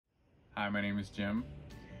Hi, my name is Jim.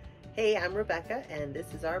 Hey, I'm Rebecca, and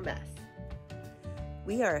this is our mess.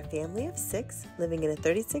 We are a family of 6 living in a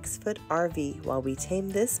 36-foot RV while we tame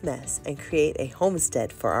this mess and create a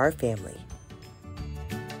homestead for our family.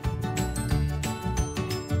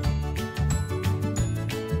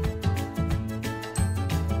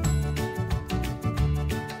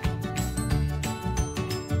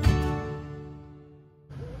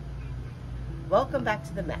 Welcome back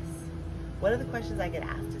to the mess. One of the questions I get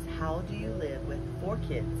asked is, how do you live with 4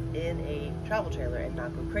 kids in a travel trailer and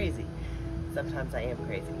not go crazy? Sometimes I am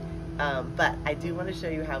crazy, but I do want to show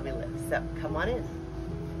you how we live, so come on in.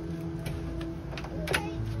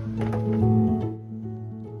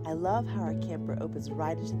 I love how our camper opens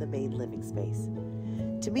right into the main living space.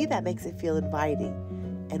 To me, that makes it feel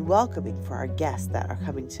inviting and welcoming for our guests that are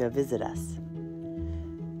coming to visit us.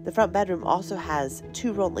 The front bedroom also has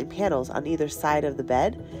 2 rolling panels on either side of the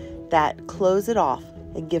bed that close it off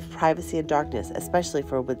and give privacy and darkness, especially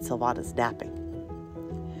for when Silvana's napping.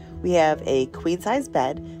 We have a queen-size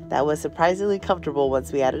bed that was surprisingly comfortable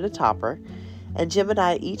once we added a topper, and Jim and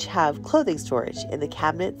I each have clothing storage in the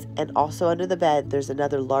cabinets, and also under the bed there's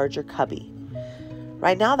another larger cubby.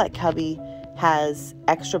 Right now that cubby has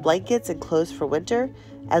extra blankets and clothes for winter,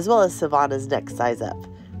 as well as Silvana's next size up.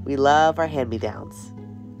 We love our hand-me-downs.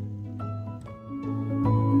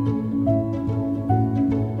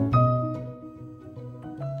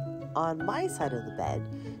 On my side of the bed,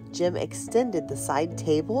 Jim extended the side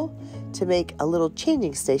table to make a little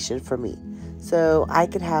changing station for me, so I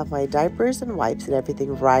could have my diapers and wipes and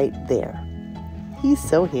everything right there. He's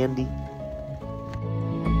so handy.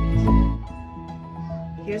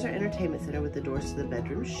 Here's our entertainment center with the doors to the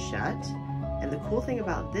bedroom shut. And the cool thing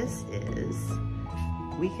about this is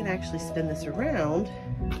we can actually spin this around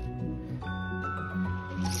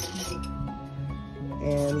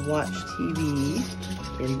and watch TV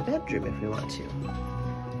in the bedroom if we want to.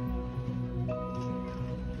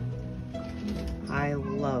 I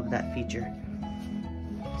love that feature.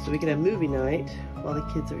 So we can have movie night while the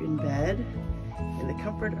kids are in bed in the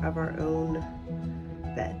comfort of our own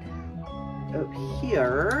bed. Up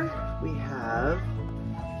here we have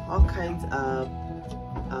all kinds of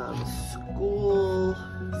school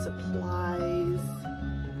supplies,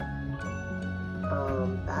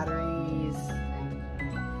 batteries,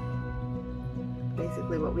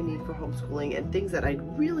 basically what we need for homeschooling, and things that I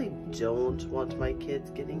really don't want my kids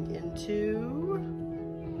getting into.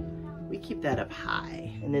 We keep that up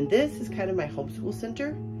high. And then this is kind of my homeschool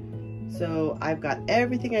center. So I've got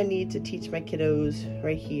everything I need to teach my kiddos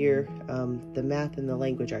right here, the math and the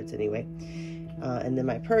language arts anyway. And then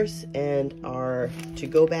my purse and our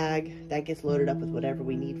to-go bag, that gets loaded up with whatever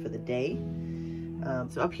we need for the day.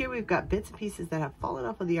 So up here we've got bits and pieces that have fallen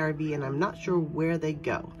off of the RV and I'm not sure where they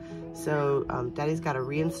go. So Daddy's got to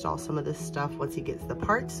reinstall some of this stuff once he gets the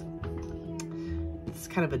parts. It's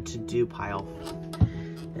kind of a to-do pile.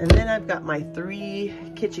 And then I've got my 3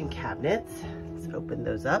 kitchen cabinets. Let's open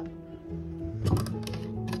those up.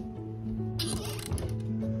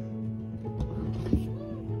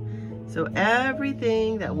 So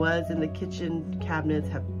everything that was in the kitchen cabinets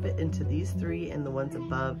have fit into these 3 and the ones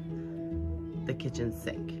above the kitchen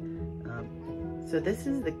sink. So this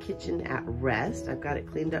is the kitchen at rest. I've got it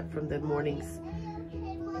cleaned up from the morning's.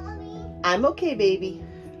 I'm okay, baby.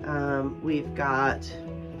 We've got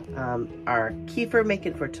our kefir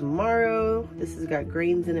making for tomorrow. This has got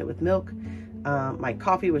grains in it with milk. My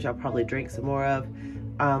coffee, which I'll probably drink some more of.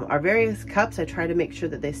 Our various cups, I try to make sure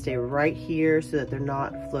that they stay right here so that they're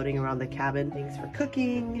not floating around the cabin. Things for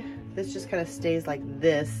cooking. This just kind of stays like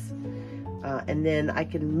this. And then I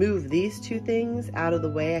can move these 2 things out of the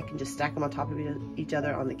way. I can just stack them on top of each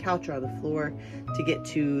other on the couch or on the floor to get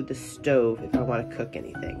to the stove if I want to cook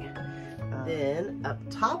anything. Then up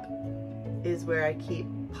top is where I keep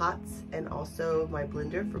pots and also my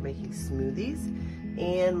blender for making smoothies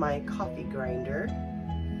and my coffee grinder.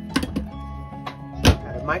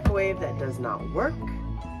 Got a microwave that does not work.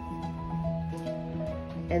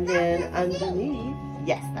 And then underneath,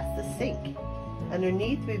 yes, that's the sink.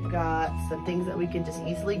 Underneath, we've got some things that we can just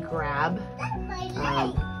easily grab. That's my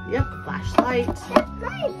light. Yep, flashlight. That's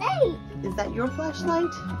my light. Is that your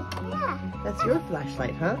flashlight? Yeah. That's your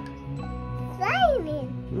flashlight, huh?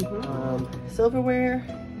 Flaming. Silverware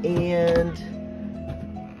and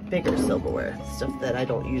bigger silverware. Stuff that I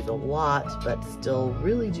don't use a lot, but still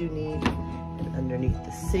really do need. And underneath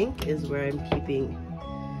the sink is where I'm keeping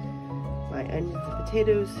my onions and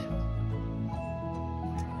potatoes.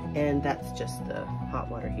 And that's just the hot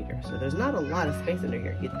water heater. So there's not a lot of space under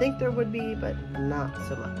here. You'd think there would be, but not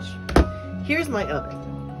so much. Here's my oven.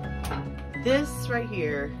 This right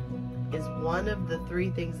here is one of the 3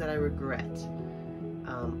 things that I regret.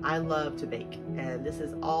 I love to bake, and this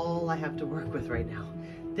is all I have to work with right now.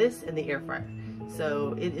 This and the air fryer.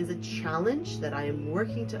 So it is a challenge that I am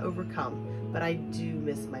working to overcome, but I do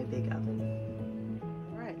miss my big oven.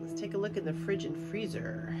 All right, let's take a look in the fridge and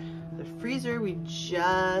freezer. The freezer, we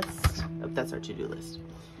just, oh, that's our to-do list.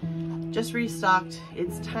 Just restocked.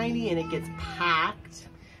 It's tiny and it gets packed.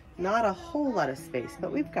 Not a whole lot of space,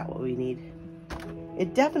 but we've got what we need.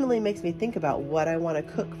 It definitely makes me think about what I want to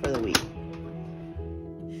cook for the week.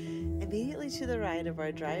 Immediately to the right of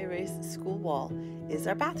our dry erase school wall is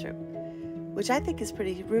our bathroom, which I think is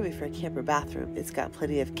pretty roomy for a camper bathroom. It's got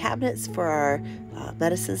plenty of cabinets for our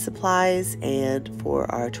medicine supplies and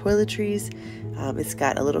for our toiletries. It's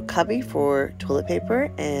got a little cubby for toilet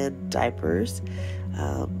paper and diapers.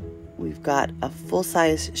 We've got a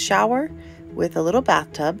full-size shower with a little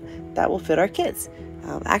bathtub that will fit our kids.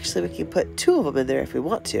 Actually, we can put 2 of them in there if we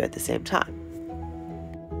want to at the same time.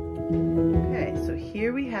 Okay, so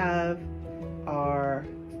here we have our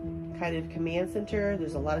kind of command center.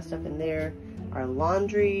 There's a lot of stuff in there. Our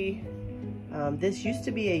laundry. This used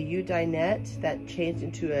to be a U-dinette that changed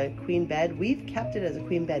into a queen bed. We've kept it as a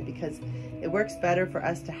queen bed because it works better for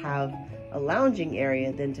us to have a lounging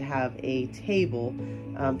area than to have a table.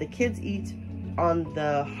 The kids eat on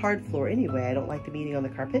the hard floor anyway. I don't like them eating on the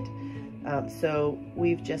carpet. So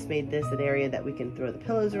we've just made this an area that we can throw the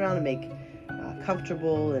pillows around and make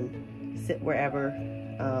comfortable and sit wherever.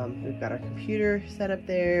 We've got our computer set up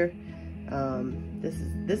there.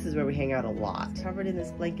 This is where we hang out a lot. It's covered in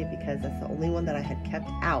this blanket because that's the only one that I had kept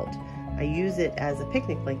out. I use it as a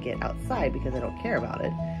picnic blanket outside because I don't care about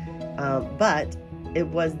it. But it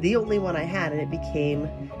was the only one I had, and it became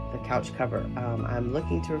the couch cover. I'm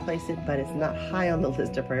looking to replace it, but it's not high on the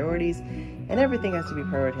list of priorities, and everything has to be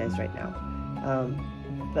prioritized right now.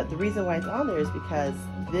 But the reason why it's on there is because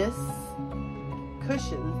these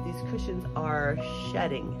cushions are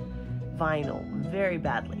shedding vinyl very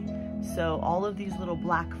badly. So all of these little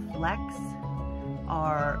black flecks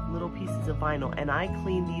are little pieces of vinyl, and I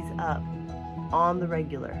clean these up on the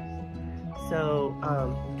regular. So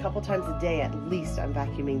a couple times a day at least I'm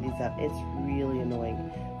vacuuming these up. It's really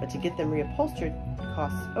annoying. But to get them reupholstered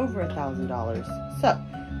costs over $1,000. So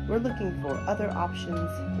we're looking for other options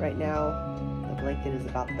right now. The blanket is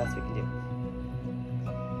about the best we can do.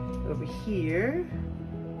 Over here,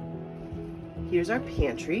 here's our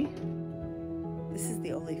pantry. This is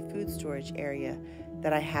the only food storage area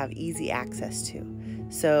that I have easy access to.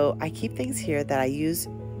 So I keep things here that I use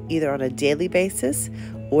either on a daily basis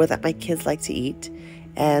or that my kids like to eat,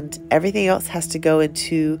 and everything else has to go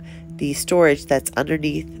into the storage that's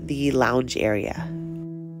underneath the lounge area.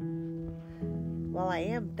 While I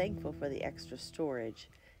am thankful for the extra storage,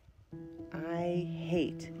 I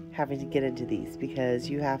hate having to get into these because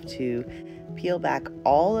you have to peel back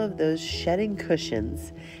all of those shedding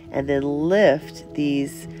cushions and then lift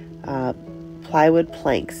these plywood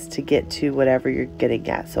planks to get to whatever you're getting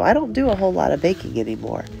at. So I don't do a whole lot of baking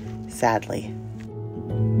anymore, sadly.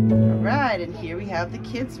 All right, and here we have the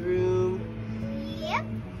kids' room. Yep,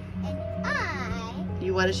 and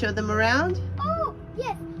You want to show them around? Oh,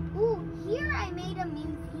 yes. Oh, here I made a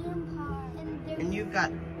museum part. And you've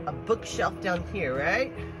got a bookshelf down here,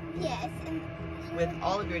 right? Yes, and with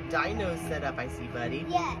all of your dinos set up, I see, buddy.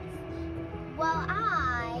 Yes. Well,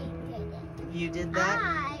 I didn't. You did that?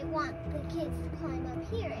 I want the kids to climb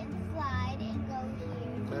up here and slide and go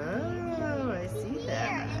here. Oh, I see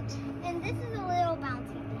that. And this is a little bouncy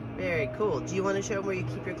thing. Very cool. Do you want to show them where you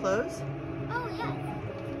keep your clothes? Oh, yes.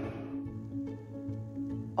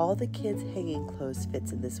 All the kids' hanging clothes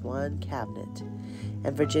fits in this one cabinet.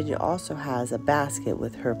 And Virginia also has a basket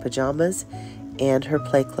with her pajamas and her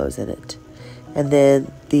play clothes in it. And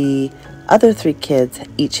then the other 3 kids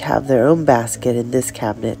each have their own basket in this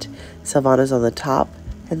cabinet. Savannah's on the top,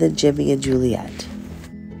 and then Jimmy and Juliet.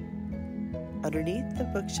 Underneath the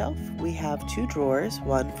bookshelf, we have 2 drawers,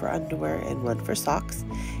 one for underwear and one for socks.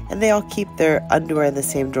 And they all keep their underwear in the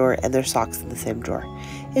same drawer and their socks in the same drawer.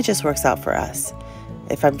 It just works out for us.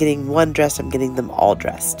 If I'm getting one dressed, I'm getting them all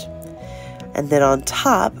dressed. And then on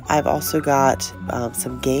top, I've also got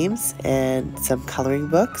some games and some coloring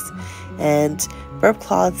books and burp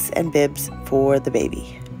cloths and bibs for the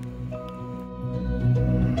baby.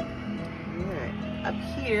 Alright, up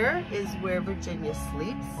here is where Virginia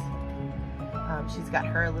sleeps. She's got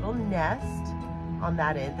her little nest on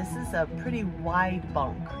that end. This is a pretty wide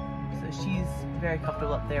bunk, so she's very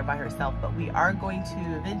comfortable up there by herself, but we are going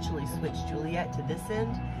to eventually switch Juliet to this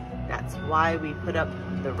end. That's why we put up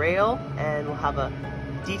the rail, and we'll have a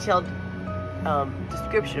detailed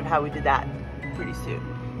description of how we did that pretty soon.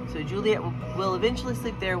 So Juliet will eventually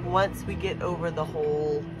sleep there once we get over the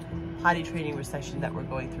whole potty training recession that we're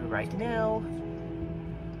going through right now.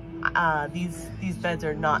 These beds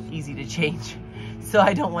are not easy to change, so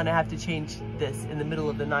I don't want to have to change this in the middle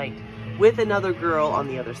of the night with another girl on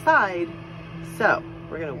the other side. So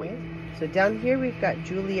we're gonna wait. So down here we've got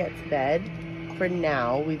Juliet's bed. For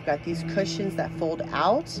now, we've got these cushions that fold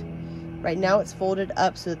out. Right now it's folded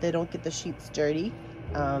up so that they don't get the sheets dirty.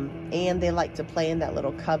 And they like to play in that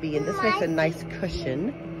little cubby, and this makes a nice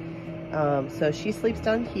cushion. So she sleeps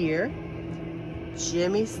down here.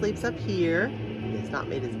 Jimmy sleeps up here. He has not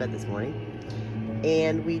made his bed this morning.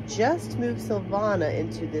 And we just moved Silvana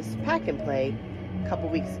into this pack and play a couple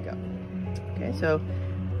weeks ago. Okay, so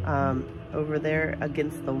over there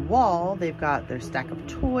against the wall, they've got their stack of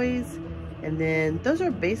toys. And then those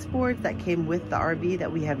are baseboards that came with the RV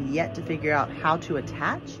that we have yet to figure out how to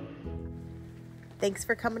attach. Thanks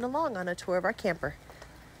for coming along on a tour of our camper.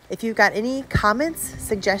 If you've got any comments,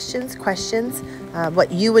 suggestions, questions,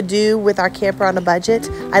 what you would do with our camper on a budget,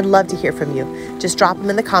 I'd love to hear from you. Just drop them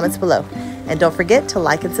in the comments below. And don't forget to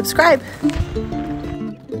like and subscribe.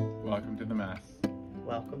 Welcome to the mess.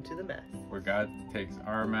 Welcome to the mess. Where God takes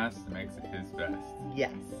our mess and makes it his best.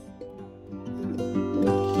 Yes.